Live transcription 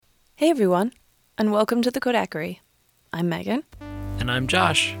Hey everyone, and welcome to the Kodakery. I'm Megan. And I'm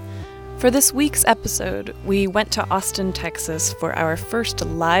Josh. For this week's episode, we went to Austin, Texas for our first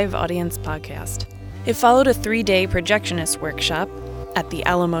live audience podcast. It followed a 3-day projectionist workshop at the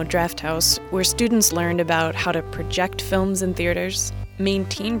Alamo Drafthouse, where students learned about how to project films in theaters,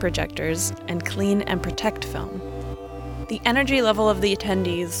 maintain projectors, and clean and protect film. The energy level of the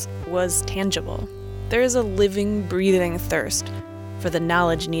attendees was tangible. There is a living, breathing thirst for the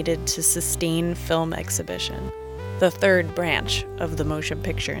knowledge needed to sustain film exhibition, the third branch of the motion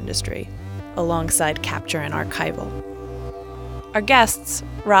picture industry, alongside capture and archival. Our guests,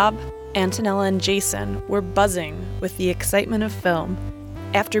 Rob, Antonella, and Jason, were buzzing with the excitement of film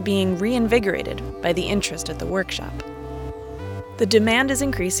after being reinvigorated by the interest at the workshop. The demand is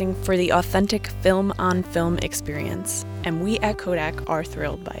increasing for the authentic film-on-film experience, and we at Kodak are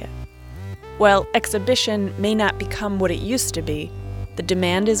thrilled by it. While exhibition may not become what it used to be, the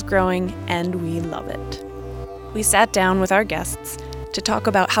demand is growing and we love it. We sat down with our guests to talk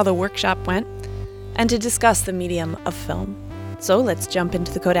about how the workshop went and to discuss the medium of film. So let's jump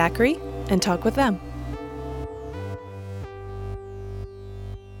into the Kodakery and talk with them.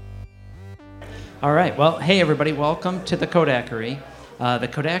 All right. Well, hey, everybody. Welcome to the Kodakery. The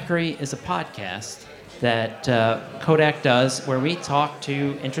Kodakery is a podcast that Kodak does where we talk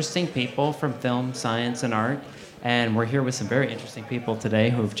to interesting people from film, science, and art. And we're here with some very interesting people today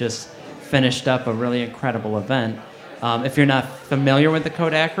who've just finished up a really incredible event. If you're not familiar with the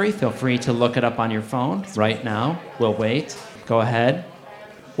Kodakery, feel free to look it up on your phone right now. We'll wait. Go ahead.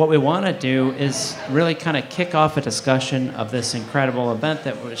 What we want to do is really kind of kick off a discussion of this incredible event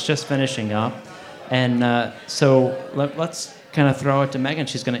that was just finishing up. And so let's kind of throw it to Megan.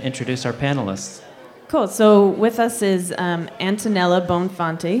 She's going to introduce our panelists. Cool. So with us is Antonella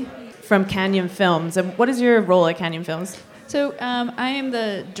Bonfanti from Canyon Films. And what is your role at Canyon Films? So I am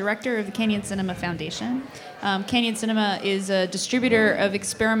the director of the Canyon Cinema Foundation. Canyon Cinema is a distributor of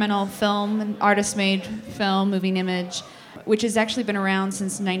experimental film, artist-made film, moving image, which has actually been around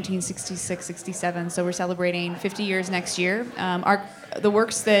since 1966-67. So we're celebrating 50 years next year. The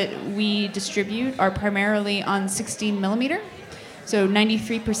works that we distribute are primarily on 16 millimeter. So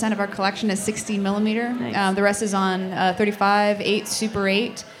 93% of our collection is 16 millimeter. Nice. The rest is on 35, 8, Super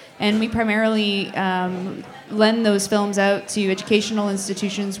 8. And we primarily lend those films out to educational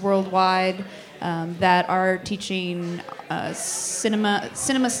institutions worldwide that are teaching cinema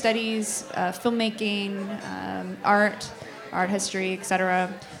studies, filmmaking, art history,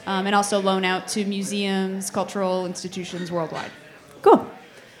 etc., and also loan out to museums, cultural institutions worldwide. Cool.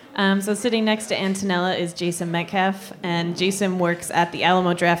 So sitting next to Antonella is Jason Metcalf, and Jason works at the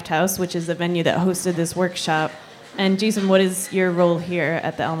Alamo Drafthouse, which is the venue that hosted this workshop. And Jason, what is your role here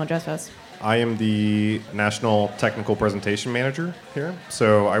at the Alamo Drafthouse? I am the National Technical Presentation Manager here.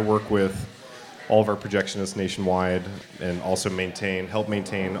 So I work with all of our projectionists nationwide and also help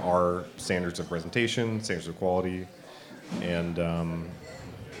maintain our standards of presentation, standards of quality, and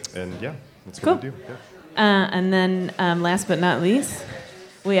yeah, that's what I do. Yeah. And then last but not least,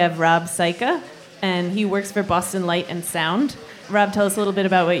 we have Rob Syka, and he works for Boston Light and Sound. Rob, tell us a little bit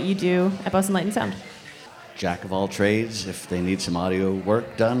about what you do at Boston Light and Sound. Jack of all trades. If they need some audio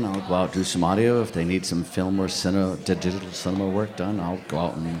work done, I'll go out and do some audio. If they need some film or digital cinema work done, I'll go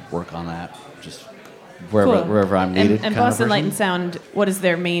out and work on that, just wherever I'm needed. And Boston Light and Sound, what is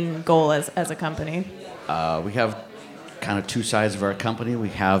their main goal as a company? We have kind of two sides of our company. We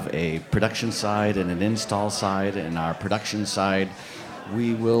have a production side and an install side. And our production side,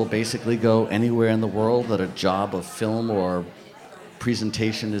 we will basically go anywhere in the world that a job of film or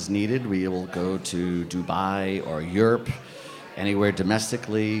presentation is needed. We will go to Dubai or Europe, anywhere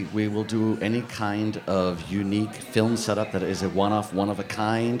domestically. We will do any kind of unique film setup that is a one-off,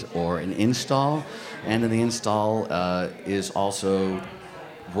 one-of-a-kind, or an install. And in the install is also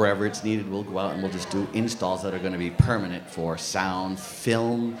wherever it's needed, we'll go out and we'll just do installs that are going to be permanent for sound,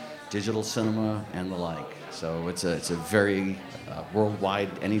 film, digital cinema, and the like. So it's a very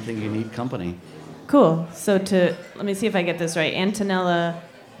worldwide, anything you need company. Cool. So let me see if I get this right. Antonella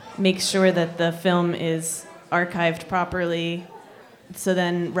makes sure that the film is archived properly. So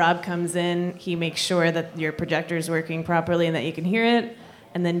then Rob comes in, he makes sure that your projector is working properly and that you can hear it.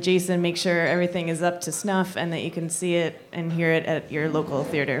 And then Jason makes sure everything is up to snuff and that you can see it and hear it at your local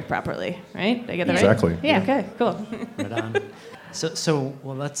theater properly. Right? Did I get that right? Exactly. Yeah. Okay. Cool. Right on. So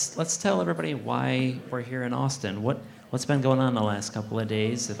let's tell everybody why we're here in Austin. What's been going on the last couple of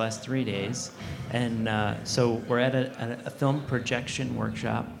days, the last 3 days? And so we're at a film projection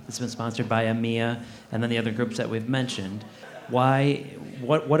workshop that's been sponsored by AMIA and then the other groups that we've mentioned.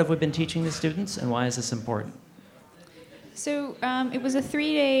 What have we been teaching the students, and why is this important? So it was a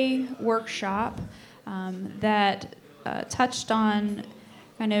 3-day workshop that touched on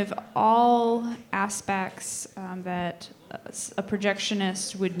kind of all aspects that a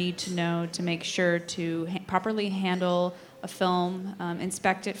projectionist would need to know to make sure to properly handle a film,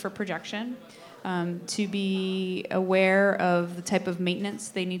 inspect it for projection, to be aware of the type of maintenance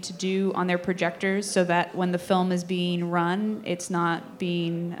they need to do on their projectors so that when the film is being run, it's not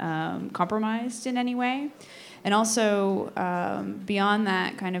being compromised in any way. And also, beyond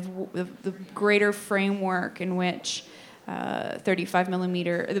that, kind of the greater framework in which 35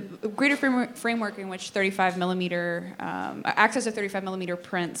 millimeter, the greater framework in which 35 millimeter, access to 35 millimeter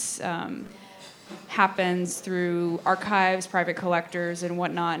prints happens through archives, private collectors, and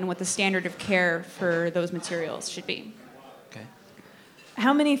whatnot, and what the standard of care for those materials should be. Okay.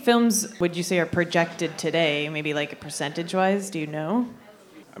 How many films would you say are projected today, maybe like percentage-wise? Do you know?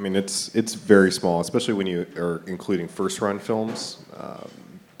 I mean, it's very small, especially when you are including first-run films.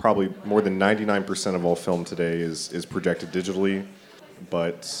 Probably more than 99% of all film today is projected digitally.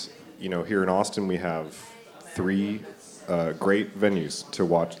 But, you know, here in Austin, we have 3 great venues to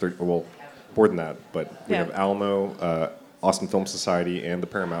watch. Well, more than that, but we have Alamo, Austin Film Society, and the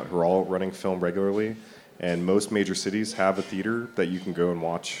Paramount, who are all running film regularly. And most major cities have a theater that you can go and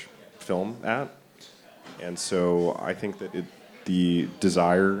watch film at. And so I think that the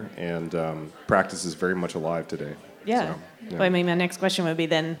desire and practice is very much alive today. Yeah. So, yeah. Well, I mean, my next question would be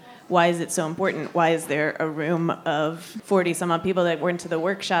then, why is it so important? Why is there a room of 40-some-odd people that went to the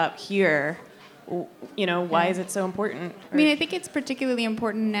workshop here? You know, why is it so important? I mean, I think it's particularly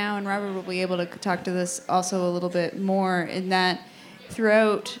important now, and Robert will be able to talk to this also a little bit more, in that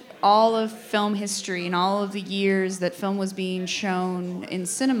throughout all of film history and all of the years that film was being shown in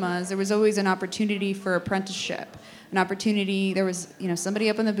cinemas, there was always an opportunity for apprenticeship. An opportunity, there was, you know, somebody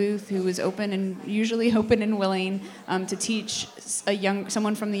up in the booth who was usually open and willing to teach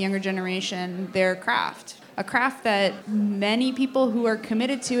someone from the younger generation their craft. A craft that many people who are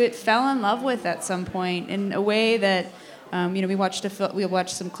committed to it fell in love with at some point in a way that, you know, we watched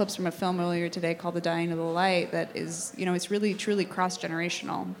some clips from a film earlier today called The Dying of the Light that is, you know, it's really truly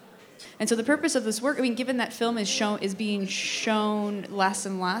cross-generational. And so the purpose of this work, I mean, given that film is being shown less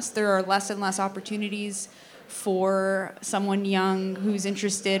and less, there are less and less opportunities for someone young who's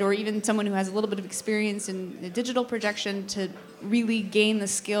interested, or even someone who has a little bit of experience in digital projection, to really gain the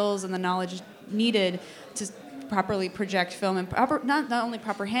skills and the knowledge needed to properly project film, and not only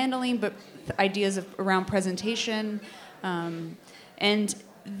proper handling, but ideas around presentation. So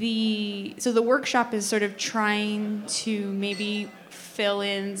the workshop is sort of trying to maybe fill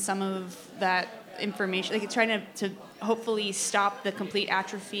in some of that information, like it's trying to hopefully stop the complete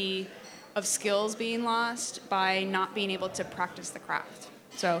atrophy of skills being lost by not being able to practice the craft.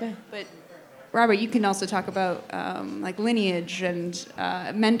 So, but Robert, you can also talk about like lineage and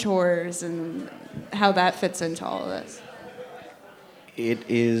mentors and how that fits into all of this. It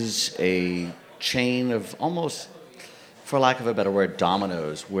is a chain of almost, for lack of a better word,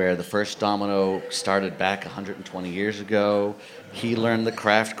 dominoes, where the first domino started back 120 years ago. He learned the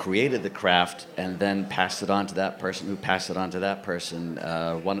craft, created the craft, and then passed it on to that person who passed it on to that person.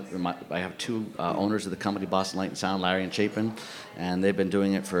 I have 2 owners of the company, Boston Light and Sound, Larry and Chapin, and they've been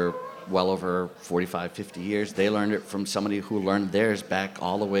doing it for well over 45, 50 years. They learned it from somebody who learned theirs back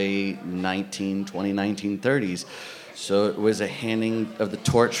all the way 1930s. So it was a handing of the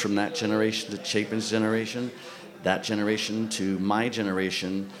torch from that generation to Chapin's generation, that generation to my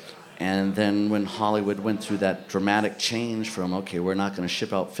generation. And then when Hollywood went through that dramatic change from, okay, we're not going to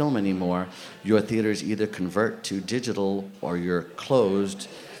ship out film anymore, your theaters either convert to digital or you're closed.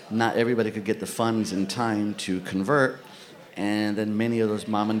 Not everybody could get the funds in time to convert. And then many of those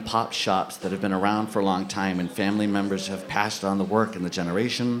mom and pop shops that have been around for a long time and family members have passed on the work in the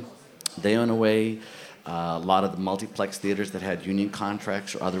generation, they went away. A lot of the multiplex theaters that had union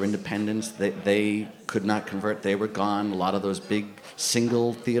contracts or other independents, they could not convert. They were gone. A lot of those big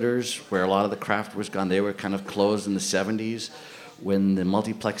single theaters where a lot of the craft was gone, they were kind of closed in the 70s when the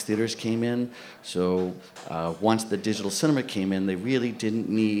multiplex theaters came in. So once the digital cinema came in, they really didn't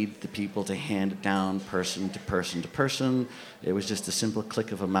need the people to hand it down person to person to person. It was just a simple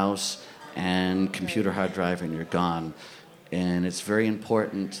click of a mouse and computer hard drive and you're gone. And it's very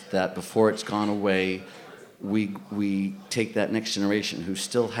important that before it's gone away, we take that next generation who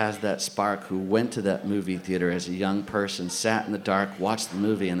still has that spark, who went to that movie theater as a young person, sat in the dark, watched the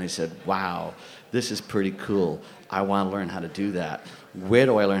movie, and they said, wow, this is pretty cool. I want to learn how to do that. Where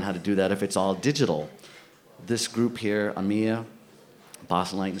do I learn how to do that if it's all digital? This group here, AMIA,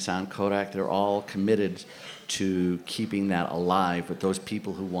 Boston Light and Sound, Kodak, they're all committed to keeping that alive with those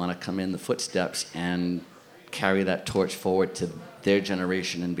people who want to come in the footsteps and carry that torch forward to their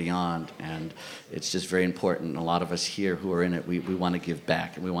generation and beyond. And it's just very important. A lot of us here who are in it, we want to give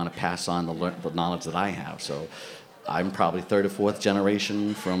back, and we want to pass on the knowledge that I have. So I'm probably third or fourth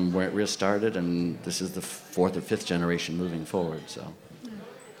generation from where it started, and this is the fourth or fifth generation moving forward. So,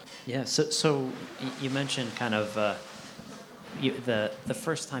 yeah. So you mentioned kind of the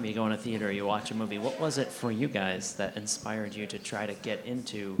first time you go in a theater, you watch a movie. What was it for you guys that inspired you to try to get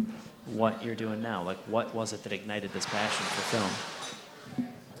into what you're doing now? Like, what was it that ignited this passion for film?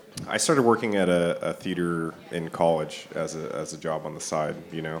 I started working at a theater in college as a job on the side,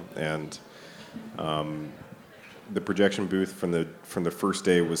 and the projection booth from the first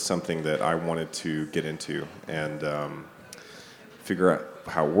day was something that I wanted to get into and figure out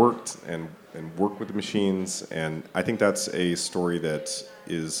how it worked and work with the machines. And I think that's a story that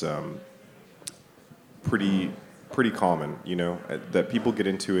is pretty common, that people get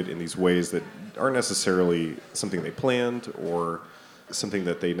into it in these ways that aren't necessarily something they planned or something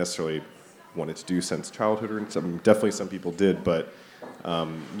that they necessarily wanted to do since childhood, or definitely some people did, but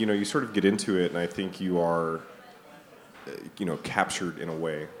you sort of get into it, and I think you are captured in a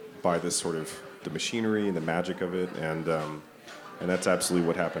way by this sort of the machinery and the magic of it, and that's absolutely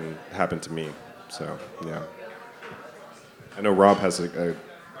what happened to me. So yeah, I know Rob has a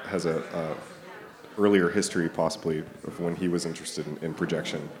earlier history possibly of when he was interested in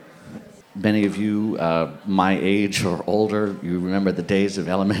projection. Many of you my age or older, you remember the days of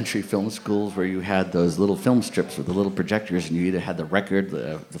elementary film schools where you had those little film strips with the little projectors, and you either had the record,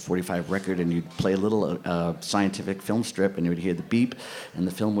 the 45 record, and you'd play a little scientific film strip, and you would hear the beep, and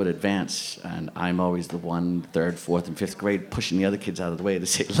the film would advance. And I'm always the one, third, fourth, and fifth grade, pushing the other kids out of the way to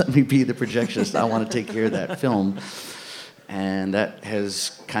say, let me be the projectionist. I want to take care of that film. And that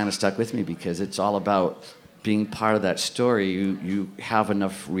has kind of stuck with me because it's all about being part of that story. You have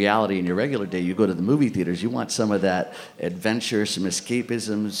enough reality in your regular day. You go to the movie theaters, you want some of that adventure, some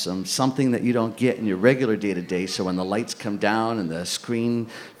escapism, something that you don't get in your regular day-to-day. So when the lights come down and the screen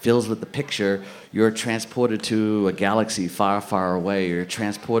fills with the picture, you're transported to a galaxy far, far away. You're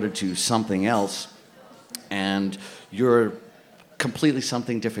transported to something else, and you're completely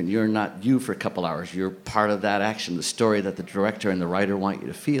something different. You're not you for a couple hours. You're part of that action, the story that the director and the writer want you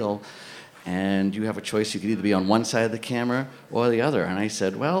to feel. And you have a choice. You could either be on one side of the camera or the other. And I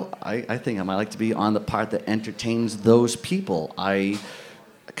said, well, I think I might like to be on the part that entertains those people. I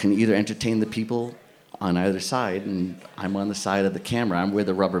can either entertain the people on either side, and I'm on the side of the camera. I'm where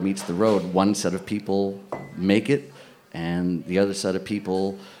the rubber meets the road. One set of people make it, and the other set of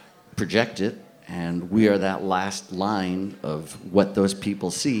people project it. And we are that last line of what those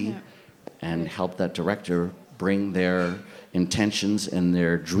people see, and help that director bring their intentions and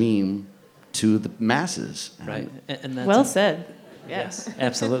their dream to the masses. Right. And that's well said. Yes,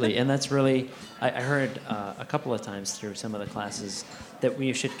 absolutely. And that's really, I heard a couple of times through some of the classes that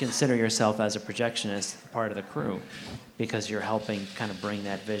you should consider yourself as a projectionist part of the crew, because you're helping kind of bring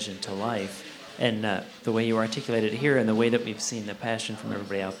that vision to life. And the way you articulate it here and the way that we've seen the passion from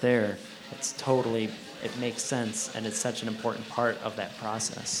everybody out there, it makes sense, and it's such an important part of that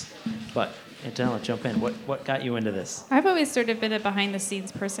process. But Antonella, jump in. What got you into this? I've always sort of been a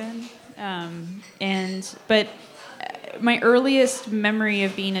behind-the-scenes person, but my earliest memory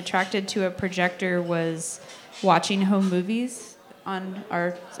of being attracted to a projector was watching home movies on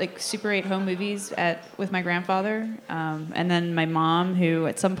our Super 8 home movies with my grandfather, and then my mom, who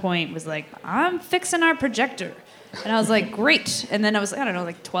at some point was like, "I'm fixing our projector." And I was like, great. And then I was,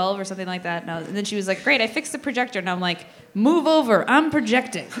 12 or something like that. And then she was like, great, I fixed the projector. And I'm like, move over, I'm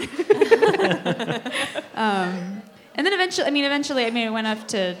projecting. And then eventually, I went up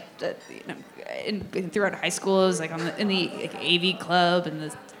to, throughout high school, I was in the AV club and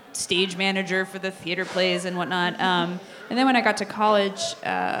the stage manager for the theater plays and whatnot. And then when I got to college,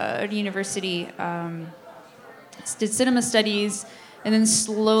 at university, did cinema studies, and then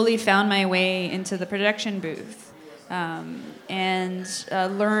slowly found my way into the projection booth. And got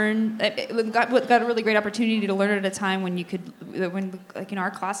a really great opportunity to learn at a time when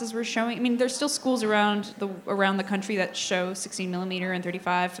our classes were showing. There's still schools around the country that show 16 millimeter and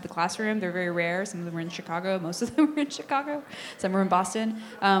 35 for the classroom. They're very rare. Some of them were in Chicago. Most of them were in Chicago. Some were in Boston.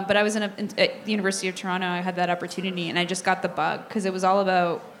 But I was at the University of Toronto. I had that opportunity, and I just got the bug because it was all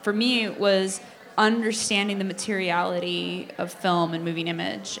about, for me, it was understanding the materiality of film and moving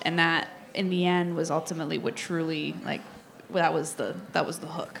image, and that in the end was ultimately what truly that was the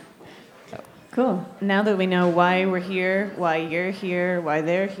hook. So. Cool. Now that we know why we're here, why you're here, why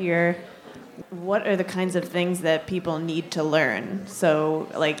they're here, what are the kinds of things that people need to learn? So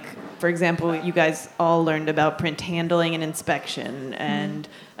For example, you guys all learned about print handling and inspection and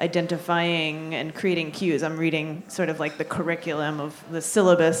identifying and creating cues. I'm reading sort of like the curriculum of the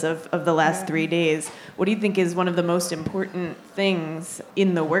syllabus of the last 3 days. What do you think is one of the most important things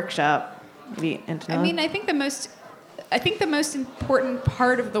in the workshop? Maybe Antonella? I mean, I think the most important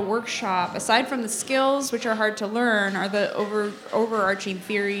part of the workshop, aside from the skills, which are hard to learn, are the overarching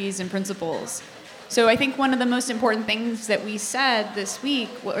theories and principles. So I think one of the most important things that we said this week,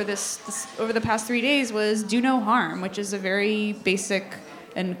 or this over the past 3 days, was do no harm, which is a very basic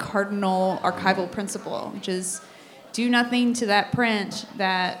and cardinal archival principle, which is do nothing to that print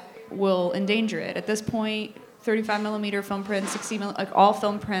that will endanger it. At this point, 35 millimeter film prints, 60 like all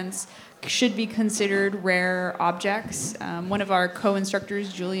film prints should be considered rare objects. One of our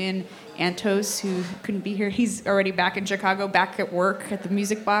co-instructors, Julian Antos, who couldn't be here, he's already back in Chicago, back at work at the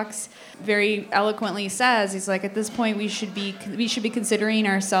Music Box, very eloquently says, he's like, at this point we should be considering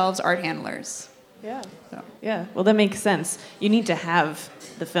ourselves art handlers. Yeah. So. Yeah. Well, that makes sense. You need to have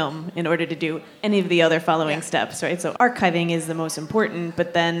the film in order to do any of the other following steps, right? So archiving is the most important,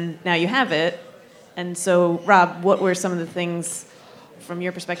 but then now you have it. And so, Rob, what were some of the things from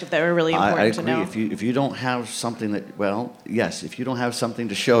your perspective that were really important to know? I agree. If you don't have something that, well, yes, if you don't have something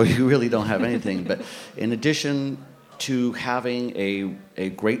to show, you really don't have anything. But in addition to having a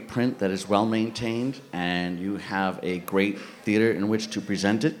great print that is well maintained and you have a great theater in which to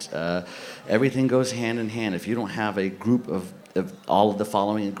present it, everything goes hand in hand. If you don't have a group of all of the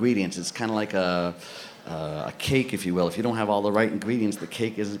following ingredients, it's kind of like a cake, if you will. If you don't have all the right ingredients, the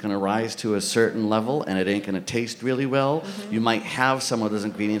cake isn't going to rise to a certain level and it ain't going to taste really well. Mm-hmm. You might have some of those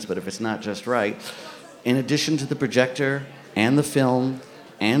ingredients, but if it's not just right, in addition to the projector and the film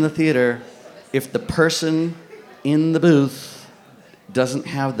and the theater, if the person in the booth doesn't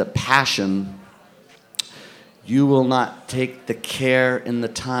have the passion, you will not take the care and the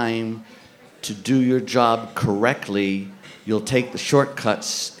time to do your job correctly. You'll take the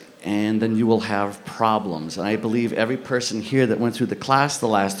shortcuts and then you will have problems. And I believe every person here that went through the class the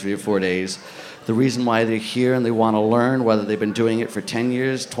last 3 or 4 days, the reason why they're here and they want to learn, whether they've been doing it for 10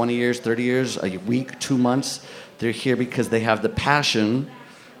 years, 20 years, 30 years, a week, 2 months, they're here because they have the passion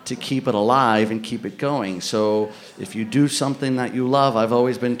to keep it alive and keep it going. So if you do something that you love, I've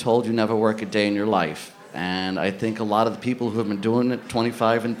always been told you never work a day in your life. And I think a lot of the people who have been doing it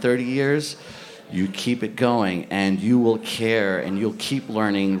 25 and 30 years, you keep it going and you will care and you'll keep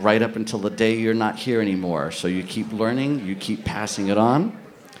learning right up until the day you're not here anymore. So you keep learning, you keep passing it on,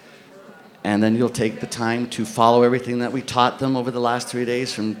 and then you'll take the time to follow everything that we taught them over the last 3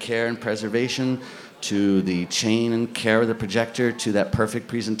 days, from care and preservation to the chain and care of the projector to that perfect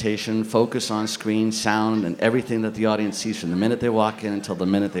presentation, focus on screen, sound, and everything that the audience sees from the minute they walk in until the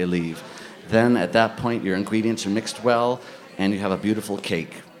minute they leave. Then at that point, your ingredients are mixed well and you have a beautiful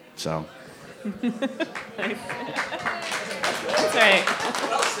cake. So. That's right.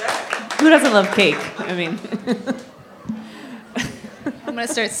 Who doesn't love cake? I mean, I'm going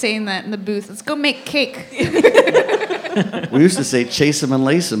to start saying that in the booth. Let's go make cake. We used to say chase 'em and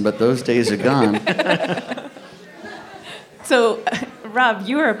lace 'em, but those days are gone. So, Rob,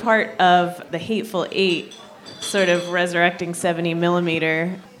 you were a part of the Hateful Eight, sort of resurrecting 70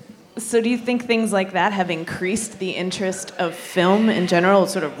 millimeter. So do you think things like that have increased the interest of film in general,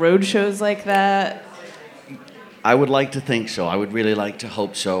 sort of road shows like that? I would like to think so. I would really like to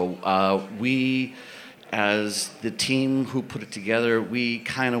hope so. We, as the team who put it together, we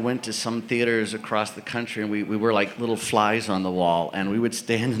kind of went to some theaters across the country, and we were like little flies on the wall, and we would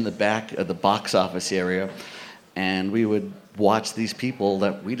stand in the back of the box office area, and we would watch these people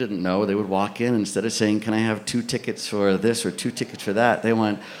that we didn't know. They would walk in, instead of saying, can I have 2 tickets for this or 2 tickets for that, they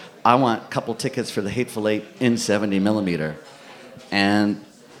went, I want a couple tickets for the Hateful Eight in 70 millimeter. And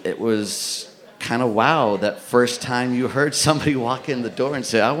it was kind of wow, that first time you heard somebody walk in the door and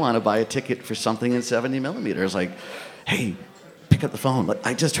say, I want to buy a ticket for something in 70 millimeter. It's like, hey, pick up the phone. Like,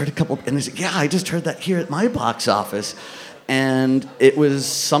 I just heard a couple, and they said, yeah, I just heard that here at my box office. And it was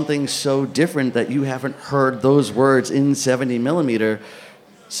something so different that you haven't heard those words in 70 millimeter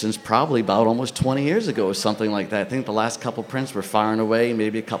since probably about almost 20 years ago or something like that. I think the last couple prints were Far and Away,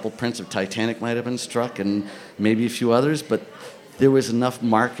 maybe a couple prints of Titanic might have been struck, and maybe a few others, but there was enough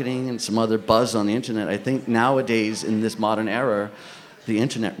marketing and some other buzz on the internet. I think nowadays, in this modern era, the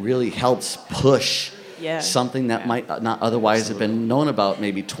internet really helps push something that might not otherwise have been known about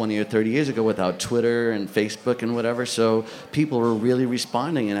maybe 20 or 30 years ago without Twitter and Facebook and whatever. So people were really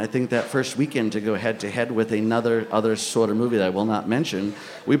responding, and I think that first weekend to go head-to-head with other sort of movie that I will not mention,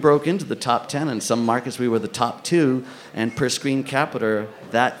 we broke into the top 10. In some markets we were the top 2, and per screen capita,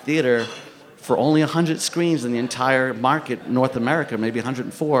 that theater, for only 100 screens in the entire market, North America, maybe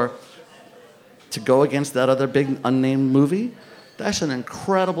 104, to go against that other big unnamed movie, that's an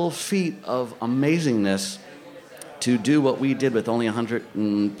incredible feat of amazingness to do what we did with only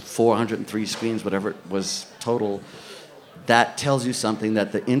 104, 103 screens, whatever it was total. That tells you something,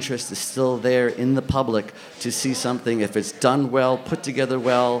 that the interest is still there in the public to see something. If it's done well, put together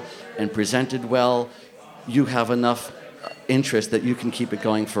well, and presented well, you have enough interest that you can keep it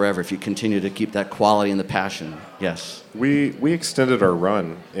going forever if you continue to keep that quality and the passion. Yes. We extended our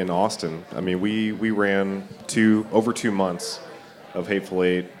run in Austin. I mean, we ran over 2 months of Hateful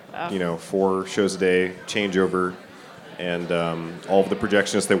Eight, 4 shows a day, changeover, and all of the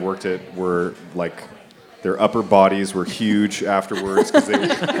projectionists that worked it were like, their upper bodies were huge afterwards because they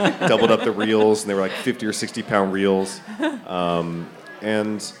doubled up the reels, and they were like 50 or 60 pound reels.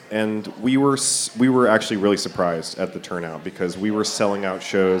 And we were actually really surprised at the turnout because we were selling out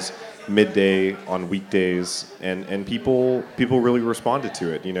shows midday on weekdays, and people really responded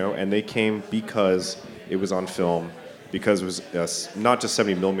to it, and they came because it was on film, because it was not just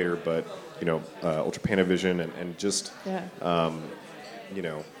 70 millimeter, but Ultra Panavision, and just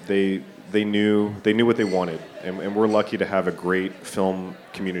they knew what they wanted, and we're lucky to have a great film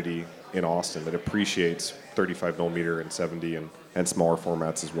community in Austin that appreciates 35 millimeter and 70 and smaller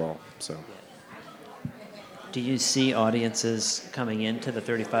formats as well. So, do you see audiences coming into the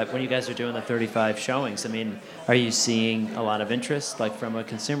 35 when you guys are doing the 35 showings? I mean, are you seeing a lot of interest, like from a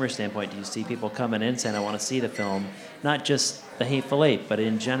consumer standpoint? Do you see people coming in saying, "I want to see the film," not just the Hateful Eight, but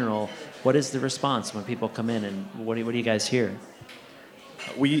in general? What is the response when people come in, and what do you guys hear?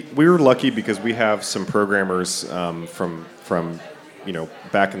 We were lucky because we have some programmers from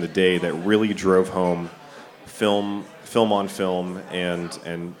back in the day that really drove home film on film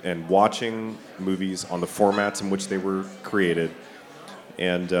and watching movies on the formats in which they were created.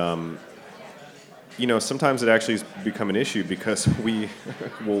 And sometimes it actually has become an issue because we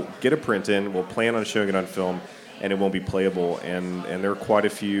will get a print in, we'll plan on showing it on film, and it won't be playable. And there are quite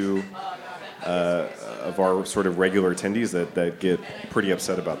a few of our sort of regular attendees that get pretty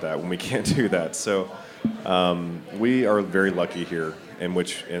upset about that when we can't do that. So we are very lucky here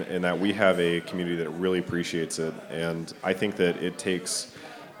in that we have a community that really appreciates it. And I think that it takes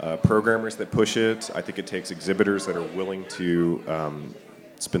programmers that push it. I think it takes exhibitors that are willing to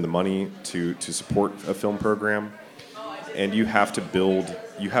spend the money to support a film program. And you have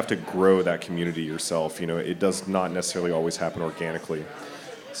to grow that community yourself. It does not necessarily always happen organically.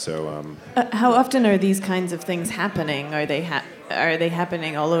 So, how often are these kinds of things happening? Are they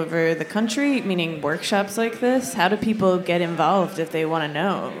happening all over the country? Meaning workshops like this? How do people get involved if they want to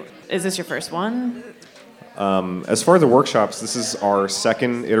know? Is this your first one? As far as the workshops, this is our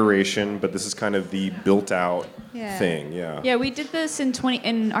second iteration, but this is kind of the built-out thing. Yeah, we did this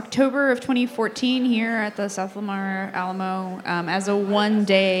in October of 2014 here at the South Lamar Alamo as a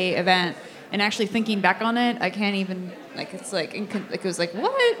one-day event. And actually thinking back on it, I can't even, it was like,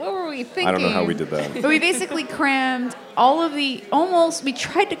 what were we thinking? I don't know how we did that. But we basically crammed we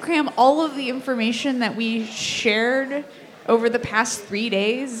tried to cram all of the information that we shared over the past 3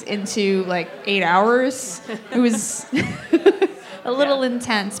 days into 8 hours. It was a little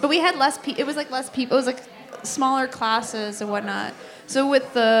intense. But we had less people, it was less people, it was smaller classes and whatnot. So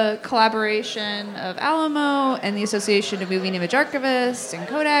with the collaboration of Alamo and the Association of Moving Image Archivists and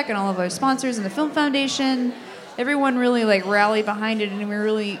Kodak and all of our sponsors and the Film Foundation, everyone really rallied behind it, and we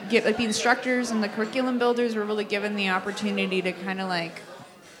really the instructors and the curriculum builders were really given the opportunity to kind of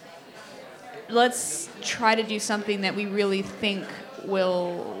let's try to do something that we really think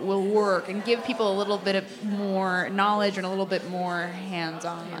will work and give people a little bit of more knowledge and a little bit more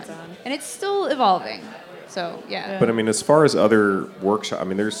hands-on. And it's still evolving. So, yeah. But, as far as other workshops,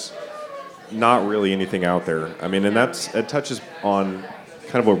 there's not really anything out there. And it touches on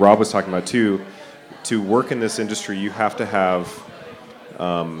kind of what Rob was talking about, too. To work in this industry, you have to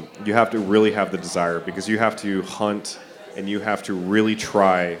really have the desire, because you have to hunt and you have to really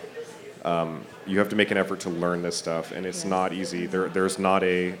try. You have to make an effort to learn this stuff, and it's not easy. There's not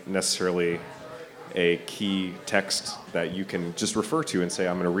necessarily a key text that you can just refer to and say,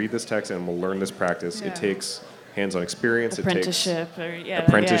 I'm going to read this text and we'll learn this practice. It takes hands-on experience.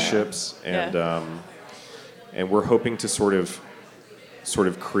 Apprenticeships, and we're hoping to sort of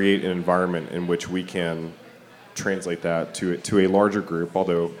create an environment in which we can translate that to a larger group,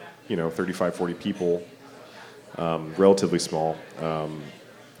 although 35, 40 people, relatively small,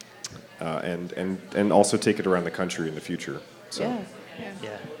 and also take it around the country in the future. So. Yeah.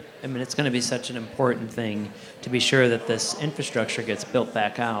 It's going to be such an important thing to be sure that this infrastructure gets built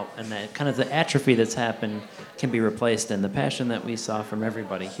back out, and that kind of the atrophy that's happened can be replaced. And the passion that we saw from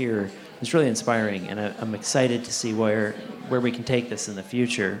everybody here is really inspiring, and I'm excited to see where we can take this in the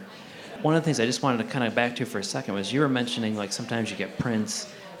future. one of the things I just wanted to kind of back to for a second was you were mentioning like sometimes you get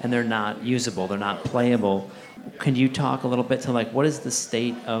prints and they're not usable, they're not playable. Can you talk a little bit to like what is the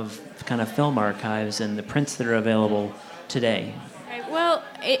state of kind of film archives and the prints that are available today? Right, well,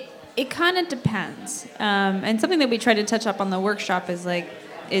 it kind of depends. And something that we try to touch up on the workshop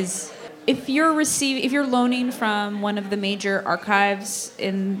is if you're loaning from one of the major archives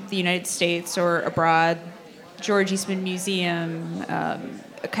in the United States or abroad, George Eastman Museum,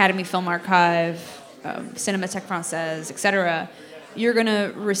 Academy Film Archive, Cinémathèque Française, etc., you're going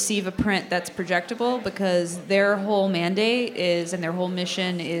to receive a print that's projectable because their whole mandate is, and their whole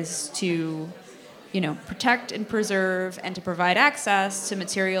mission is to, protect and preserve and to provide access to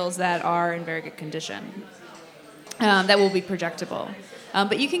materials that are in very good condition, that will be projectable.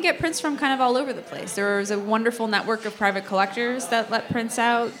 But you can get prints from kind of all over the place. There's a wonderful network of private collectors that let prints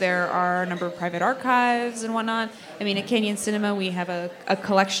out. There are a number of private archives and whatnot. I mean, at Canyon Cinema, we have a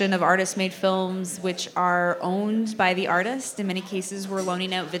collection of artist-made films which are owned by the artist. In many cases, we're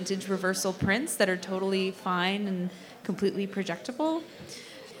loaning out vintage reversal prints that are totally fine and completely projectable.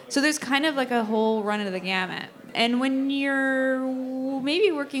 So there's kind of like a whole run of the gamut. And when you're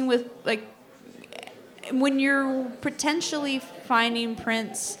maybe working with, like, when you're potentially finding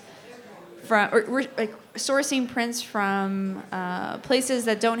prints from, or like sourcing prints from places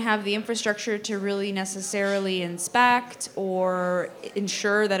that don't have the infrastructure to really necessarily inspect or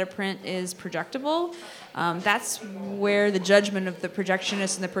ensure that a print is projectable, that's where the judgment of the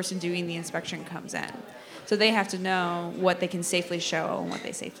projectionist and the person doing the inspection comes in. So they have to know what they can safely show and what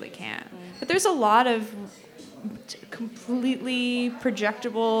they safely can't. But there's a lot of completely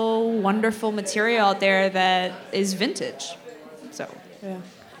projectable, wonderful material out there that is vintage. So, yeah.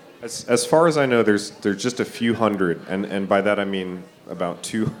 As far as I know, there's just a few hundred, and by that I mean about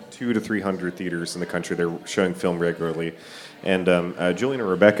 200 to 300 theaters in the country. They're showing film regularly, and Julian and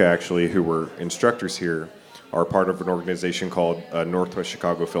Rebecca actually, who were instructors here, are part of an organization called Northwest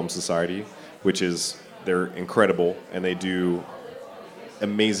Chicago Film Society, they're incredible, and they do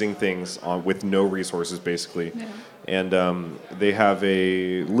amazing things with no resources, basically. Yeah. And they have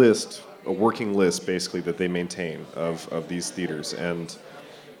a working list, basically, that they maintain of these theaters. And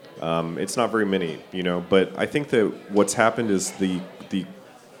it's not very many, but I think that what's happened is the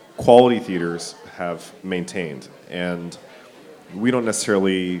quality theaters have maintained. And we don't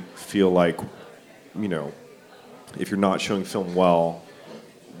necessarily feel like, if you're not showing film well,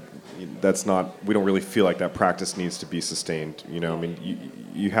 we don't really feel like that practice needs to be sustained. I mean,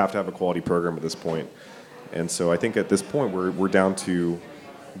 you have to have a quality program at this point. And so I think at this point we're down to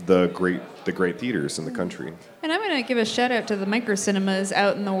the great theaters in the country. And I'm going to give a shout out to the micro cinemas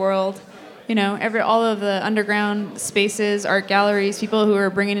out in the world. All of the underground spaces, art galleries, people who are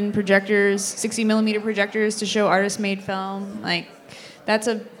bringing in projectors, 60 millimeter projectors to show artist-made film. Like, that's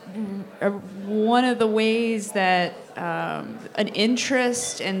one of the ways that an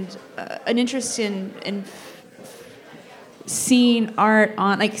interest in seeing art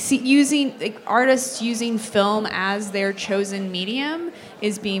on, using artists using film as their chosen medium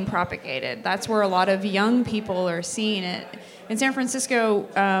is being propagated. That's where a lot of young people are seeing it. In San Francisco,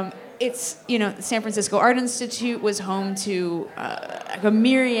 the San Francisco Art Institute was home to a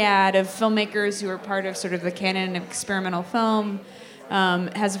myriad of filmmakers who are part of sort of the canon of experimental film.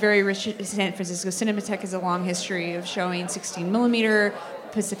 Has very rich. San Francisco Cinémathèque has a long history of showing 16 millimeter,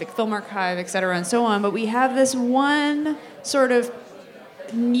 Pacific Film Archive, et cetera, and so on. But we have this one sort of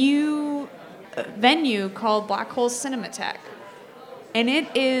new venue called Black Hole Cinémathèque, and it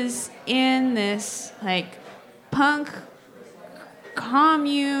is in this punk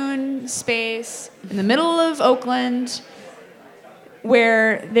commune space in the middle of Oakland,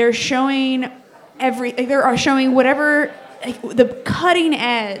 where they're showing whatever. The cutting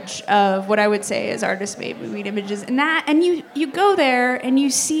edge of what I would say is artist-made moving images, and you go there and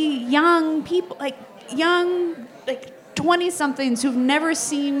you see young people, young 20-somethings who've never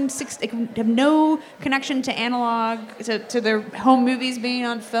seen have no connection to analog, to their home movies being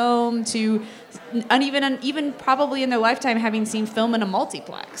on film, to even probably in their lifetime having seen film in a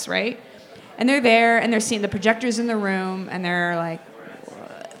multiplex, right? And they're there and they're seeing the projectors in the room and they're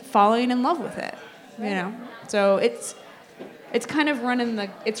falling in love with it, So it's kind of running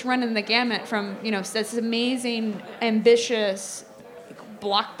the gamut from this amazing, ambitious,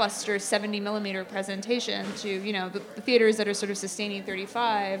 blockbuster 70 millimeter presentation to the theaters that are sort of sustaining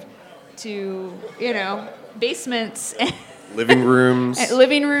 35 to basements, living rooms,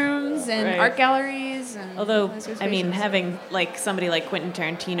 and right. Art galleries. And although having somebody like Quentin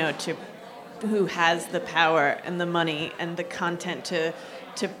Tarantino who has the power and the money and the content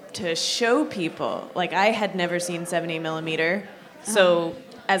to show people. I had never seen 70 millimeter, so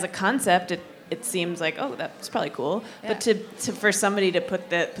as a concept, it seems like, oh, that's probably cool. Yeah. But to for somebody to put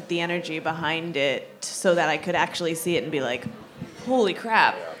the energy behind it so that I could actually see it and be like, holy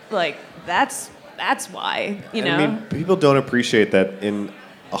crap, like that's why, you know. I mean, people don't appreciate that in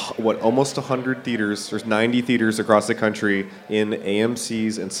almost 100 theaters. There's 90 theaters across the country in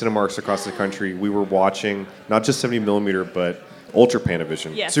AMC's and Cinemarks across the country. We were watching not just 70 millimeter, but Ultra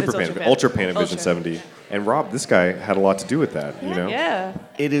Panavision, Yes, Super it's Panavision, Ultra Panavision Ultra. 70. And Rob, this guy had a lot to do with that, you know? Yeah.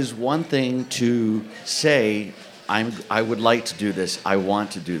 It is one thing to say, I would like to do this. I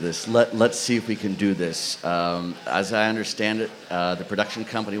want to do this. Let's see if we can do this. As I understand it, the production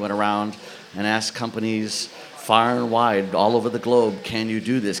company went around and asked companies far and wide, all over the globe, can you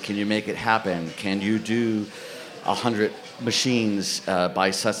do this? Can you make it happen? Can you do 100 machines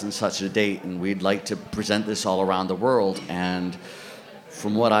by such and such a date? And we'd like to present this all around the world. And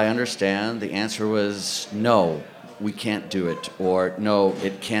from what I understand, the answer was no. We can't do it, or no,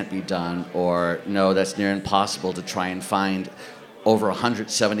 it can't be done, or no, that's near impossible to try and find over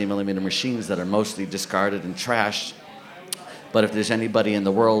 170 millimeter machines that are mostly discarded and trashed. But if there's anybody in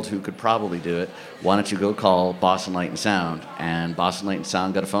the world who could probably do it, why don't you go call Boston Light and Sound? And Boston Light and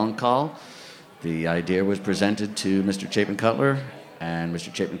Sound got a phone call. The idea was presented to Mr. Chapin Cutler, and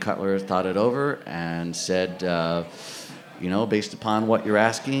Mr. Chapin Cutler thought it over and said, based upon what you're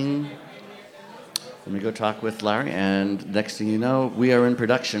asking, let me go talk with Larry, and next thing you know, we are in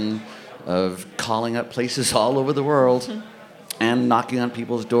production of calling up places all over the world and knocking on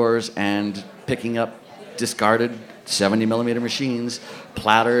people's doors and picking up discarded 70 millimeter machines,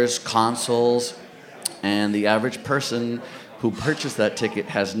 platters, consoles, and the average person who purchased that ticket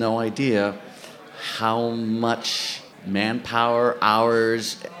has no idea how much manpower,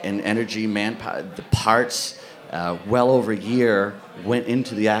 hours, and energy, the parts, well over a year went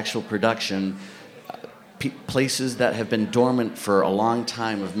into the actual production. Places that have been dormant for a long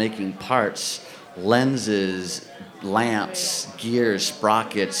time of making parts, lenses, lamps, gears,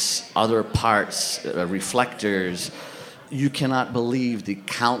 sprockets, other parts, reflectors. You cannot believe the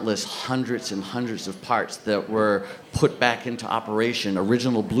countless hundreds and hundreds of parts that were put back into operation.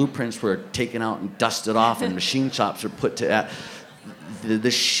 Original blueprints were taken out and dusted off, and machine shops were put to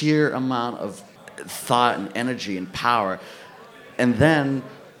the sheer amount of thought and energy and power. And then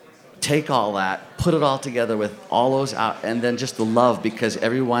take all that, put it all together with all those out, and then just the love, because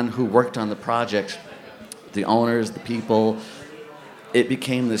everyone who worked on the project, the owners, the people, it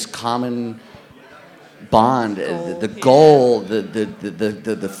became this common bond, the goal,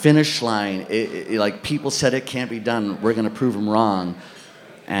 the finish line. Like people said it can't be done, we're going to prove them wrong.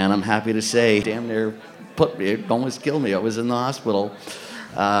 And I'm happy to say, damn near almost killed me. I was in the hospital.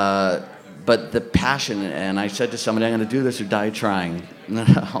 But the passion, and I said to somebody, I'm going to do this or die trying. And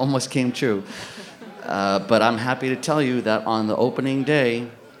that almost came true. But I'm happy to tell you that on the opening day,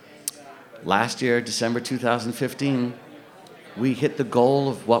 last year, December 2015, we hit the goal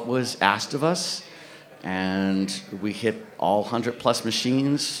of what was asked of us. And we hit all 100 plus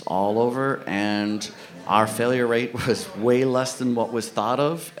machines all over, and our failure rate was way less than what was thought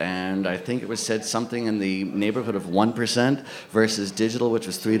of, and I think it was said something in the neighborhood of 1% versus digital, which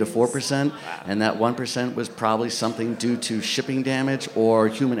was 3 to 4%, and that 1% was probably something due to shipping damage or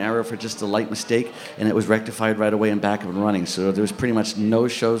human error for just a light mistake, and it was rectified right away and back up and running. So there was pretty much no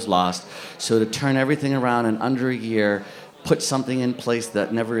shows lost. So to turn everything around in under a year, put something in place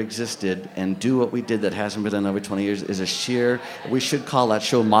that never existed, and do what we did that hasn't been done over 20 years is a sheer, we should call that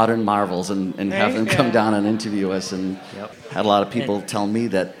show Modern Marvels, and have them come down and interview us. And had a lot of people tell me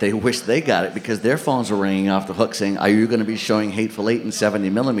that they wish they got it because their phones were ringing off the hook saying, are you going to be showing Hateful Eight and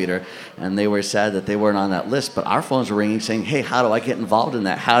 70 millimeter? And they were sad that they weren't on that list, but our phones were ringing saying, hey, how do I get involved in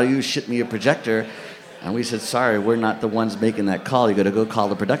that? How do you ship me a projector? And we said, sorry, we're not the ones making that call. You got to go call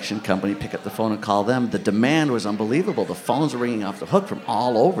the production company, pick up the phone and call them. The demand was unbelievable. The phones are ringing off the hook from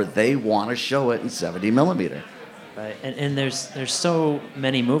all over. They want to show it in 70 millimeter. Right, and there's so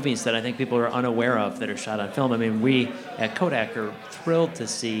many movies that I think people are unaware of that are shot on film. I mean, we at Kodak are thrilled to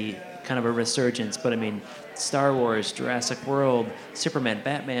see kind of a resurgence, but I mean, Star Wars, Jurassic World, Superman,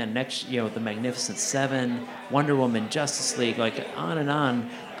 Batman, The Magnificent Seven, Wonder Woman, Justice League, like on and on.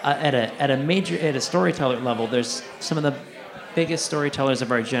 At a storyteller level, there's some of the biggest storytellers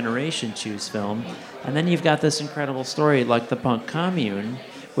of our generation choose film, and then you've got this incredible story like the Punk Commune,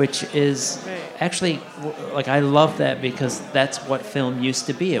 which is actually, like, I love that because that's what film used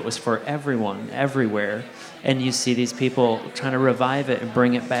to be. It was for everyone, everywhere, and you see these people trying to revive it and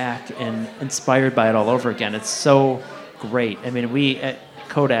bring it back and inspired by it all over again. It's so great. I mean, we at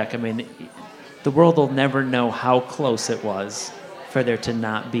Kodak, the world will never know how close it was for there to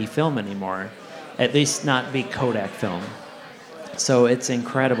not be film anymore, at least not be Kodak film. So it's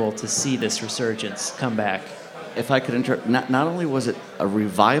incredible to see this resurgence come back. If I could interrupt, not only was it a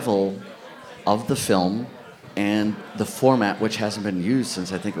revival of the film and the format, which hasn't been used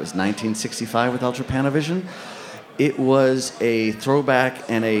since I think it was 1965 with Ultra Panavision, it was a throwback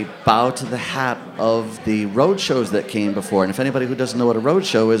and a bow to the hat of the road shows that came before. And if anybody who doesn't know what a road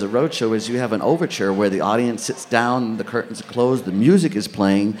show is you have an overture where the audience sits down, the curtains are closed, the music is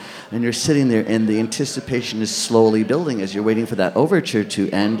playing, and you're sitting there and the anticipation is slowly building as you're waiting for that overture to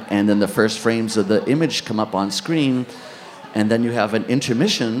end, and then the first frames of the image come up on screen, and then you have an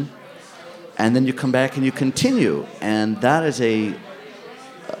intermission, and then you come back and you continue. And that is a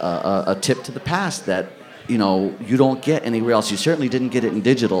tip to the past that you don't get anywhere else. You certainly didn't get it in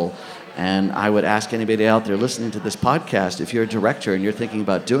digital. And I would ask anybody out there listening to this podcast, if you're a director and you're thinking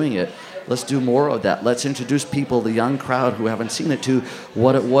about doing it, let's do more of that. Let's introduce people, the young crowd who haven't seen it, to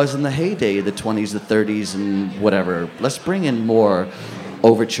what it was in the heyday, the 20s, the 30s, and whatever. Let's bring in more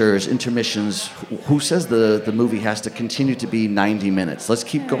overtures, intermissions. Who says the movie has to continue to be 90 minutes? Let's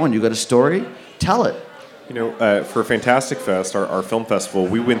keep going. You got a story? Tell it. For Fantastic Fest, our film festival,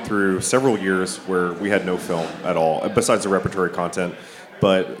 we went through several years where we had no film at all, besides the repertory content.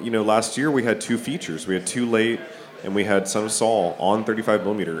 But, last year we had 2 features. We had Too Late, and we had Son of Saul on 35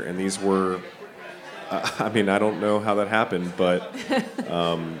 millimeter. And these were, I don't know how that happened, but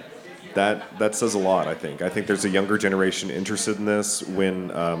that says a lot, I think. I think there's a younger generation interested in this. When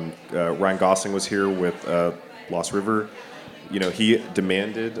Ryan Gosling was here with Lost River, he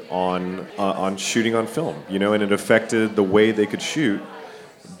demanded on shooting on film, and it affected the way they could shoot,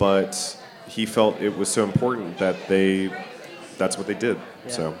 but he felt it was so important that that's what they did.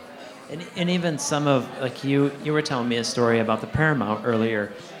 Yeah. So, and even some of, like you were telling me a story about the Paramount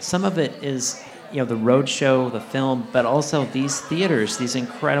earlier. Some of it is, the road show, the film, but also these theaters, these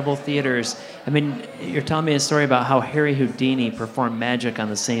incredible theaters. You're telling me a story about how Harry Houdini performed magic on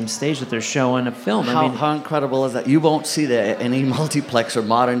the same stage that they're showing a film. How incredible is that? You won't see that at any multiplex or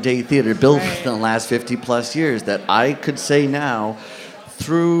modern day theater built within the last 50 plus years. That I could say now,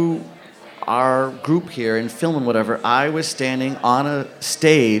 through our group here in film and whatever, I was standing on a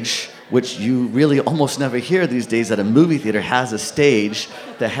stage, which you really almost never hear these days, that a movie theater has a stage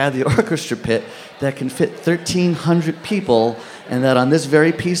that had the orchestra pit that can fit 1,300 people, and that on this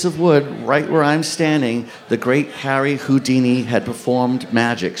very piece of wood, right where I'm standing, the great Harry Houdini had performed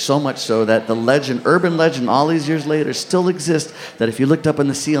magic, so much so that the legend, urban legend, all these years later still exists, that if you looked up in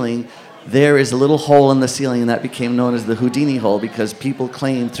the ceiling, there is a little hole in the ceiling, and that became known as the Houdini hole, because people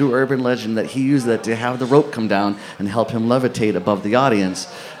claim through urban legend that he used that to have the rope come down and help him levitate above the audience.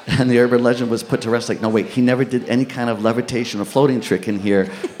 And the urban legend was put to rest, like, no, wait, he never did any kind of levitation or floating trick in here.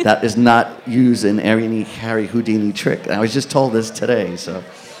 That is not used in any Harry Houdini trick. And I was just told this today, so.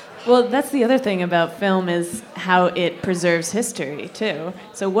 Well, that's the other thing about film, is how it preserves history, too.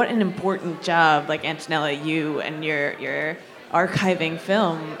 So what an important job, like Antonella, you and your archiving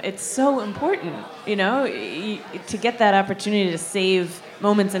film. It's so important, to get that opportunity to save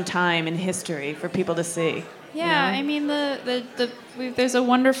moments in time in history for people to see. Yeah, there's a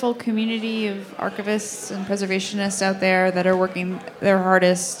wonderful community of archivists and preservationists out there that are working their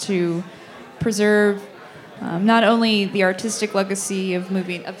hardest to preserve not only the artistic legacy of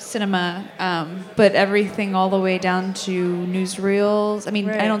cinema, but everything all the way down to newsreels.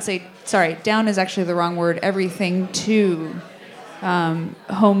 Right. Down is actually the wrong word. Everything to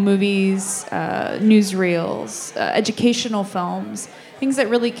home movies, newsreels, educational films. Things that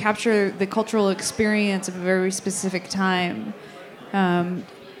really capture the cultural experience of a very specific time. And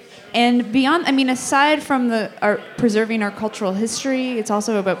beyond, aside from preserving our cultural history, it's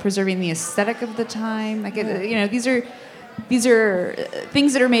also about preserving the aesthetic of the time. These are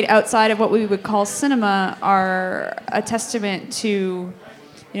things that are made outside of what we would call cinema, are a testament to,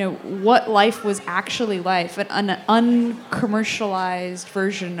 what life was actually like, an uncommercialized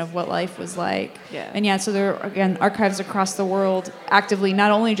version of what life was like. Yeah. And so there are, again, archives across the world actively not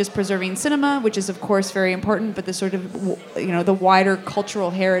only just preserving cinema, which is of course very important, but the sort of, the wider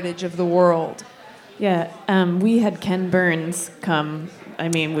cultural heritage of the world. Yeah, we had Ken Burns come.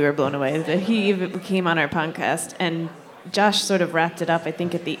 We were blown away that he even came on our podcast, and Josh sort of wrapped it up, I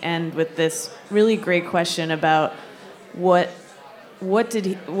think, at the end with this really great question about what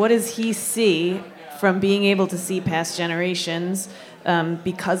does he see from being able to see past generations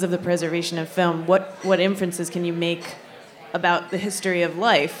because of the preservation of film? What inferences can you make about the history of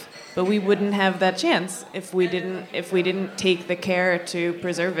life? But we wouldn't have that chance if we didn't take the care to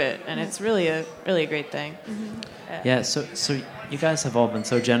preserve it, and it's really a great thing. Mm-hmm. Yeah. So you guys have all been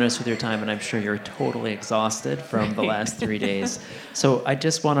so generous with your time, and I'm sure you're totally exhausted from the last 3 days. So I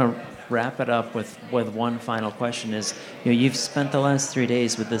just want to wrap it up with one final question is, you've spent the last 3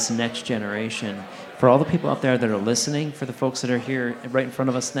 days with this next generation. For all the people out there that are listening, for the folks that are here right in front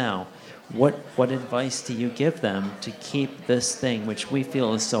of us now, what advice do you give them to keep this thing, which we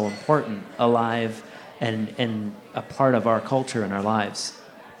feel is so important, alive and a part of our culture and our lives?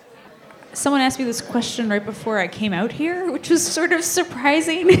 Someone asked me this question right before I came out here, which was sort of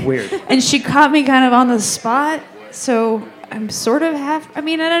surprising. Weird. And she caught me kind of on the spot. So I'm sort of I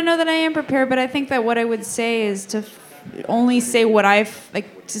don't know that I am prepared, but I think that what I would say is to only say what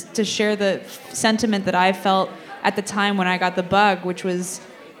to share the sentiment that I felt at the time when I got the bug, which was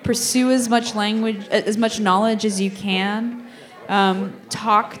pursue as much knowledge as you can.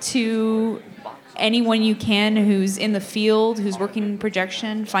 Talk to anyone you can who's in the field, who's working in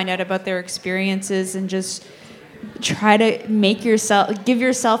projection, find out about their experiences, and just try to give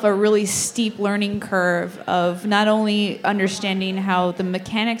yourself a really steep learning curve of not only understanding how the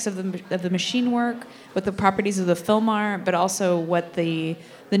mechanics of the machine work, what the properties of the film are, but also what the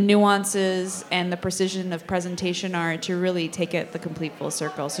nuances and the precision of presentation are to really take it the complete full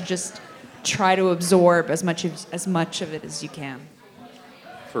circle. So just try to absorb as much of it as you can.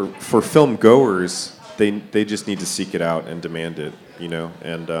 For film goers, they just need to seek it out and demand it,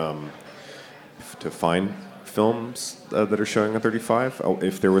 and to find films that are showing on 35.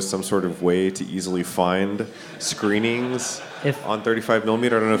 If there was some sort of way to easily find screenings on 35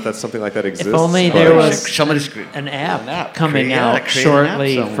 millimeter, I don't know if that's something like that exists. If only there was Somebody an app coming out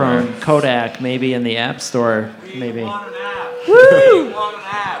shortly from Kodak, maybe in the App Store, maybe. Woo!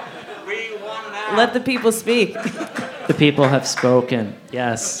 Let the people speak. The people have spoken.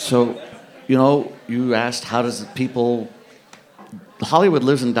 Yes. So, you asked how does people. Hollywood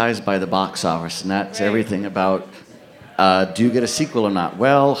lives and dies by the box office, and that's everything about do you get a sequel or not?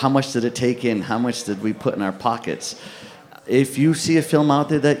 Well, how much did it take in? How much did we put in our pockets? If you see a film out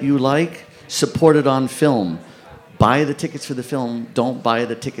there that you like, support it on film. Buy the tickets for the film. Don't buy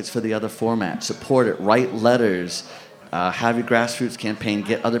the tickets for the other format. Support it. Write letters. Have your grassroots campaign.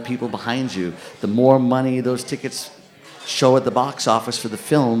 Get other people behind you. The more money those tickets show at the box office for the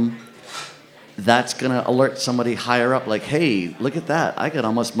film, that's going to alert somebody higher up, like, hey, look at that. I got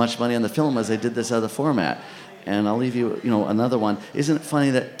almost much money on the film as I did this other format. And I'll leave you, another one. Isn't it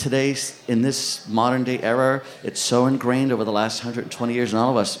funny that today, in this modern day era, it's so ingrained over the last 120 years in all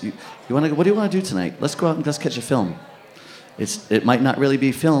of us. What do you want to do tonight? Let's go out and let's catch a film. It might not really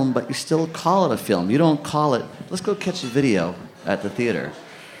be film, but you still call it a film. You don't call it, let's go catch a video at the theater.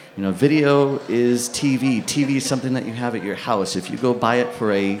 Video is TV. TV is something that you have at your house. If you go buy it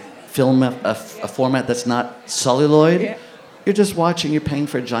for a film, a format that's not celluloid, you're just watching, you're paying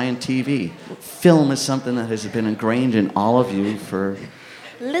for a giant TV. Film is something that has been ingrained in all of you for...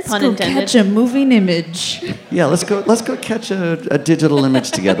 Let's go catch a moving image. Yeah, let's go catch a digital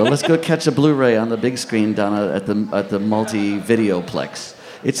image together. Let's go catch a Blu-ray on the big screen down at the multi-videoplex.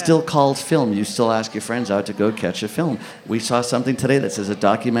 It's still called film. You still ask your friends out to go catch a film. We saw something today that says a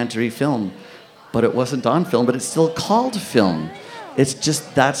documentary film, but it wasn't on film, but it's still called film. It's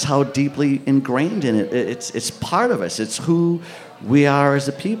just, that's how deeply ingrained in it. It's part of us. It's who we are as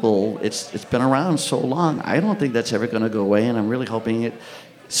a people. It's been around so long. I don't think that's ever going to go away, and I'm really hoping it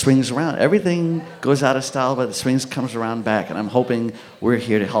swings around. Everything goes out of style, but the swings comes around back, and I'm hoping we're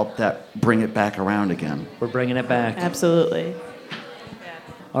here to help that bring it back around again. We're bringing it back. Absolutely.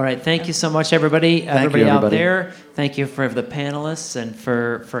 All right, thank you so much, everybody. Everybody out there, thank you for the panelists and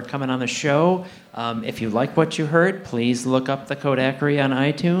for coming on the show. If you like what you heard, please look up the Kodakery on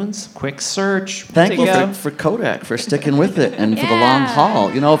iTunes. Quick search. Thank you for Kodak for sticking with it and for the long haul.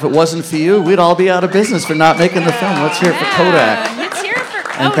 If it wasn't for you, we'd all be out of business for not making the film. Let's hear it for Kodak. Let's hear it for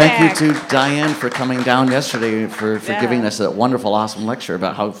Kodak. And thank you to Diane for coming down yesterday for giving us that wonderful, awesome lecture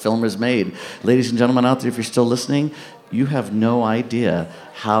about how film is made. Ladies and gentlemen out there, if you're still listening, you have no idea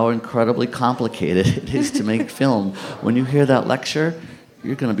how incredibly complicated it is to make film. When you hear that lecture,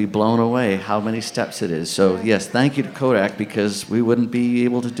 you're going to be blown away how many steps it is. So, yes, thank you to Kodak, because we wouldn't be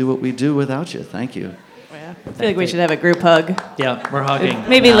able to do what we do without you. Thank you. Yeah. I feel like we should have a group hug. Yeah, we're hugging.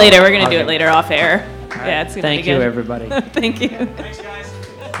 Maybe later. We're going to do it later off air. Right. Yeah, it's going to be good. Thank you, everybody. Thank you. Thanks, guys.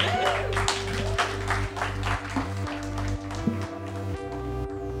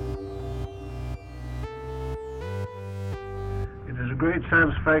 It is a great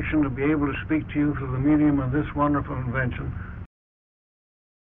satisfaction to be able to speak to you through the medium of this wonderful invention.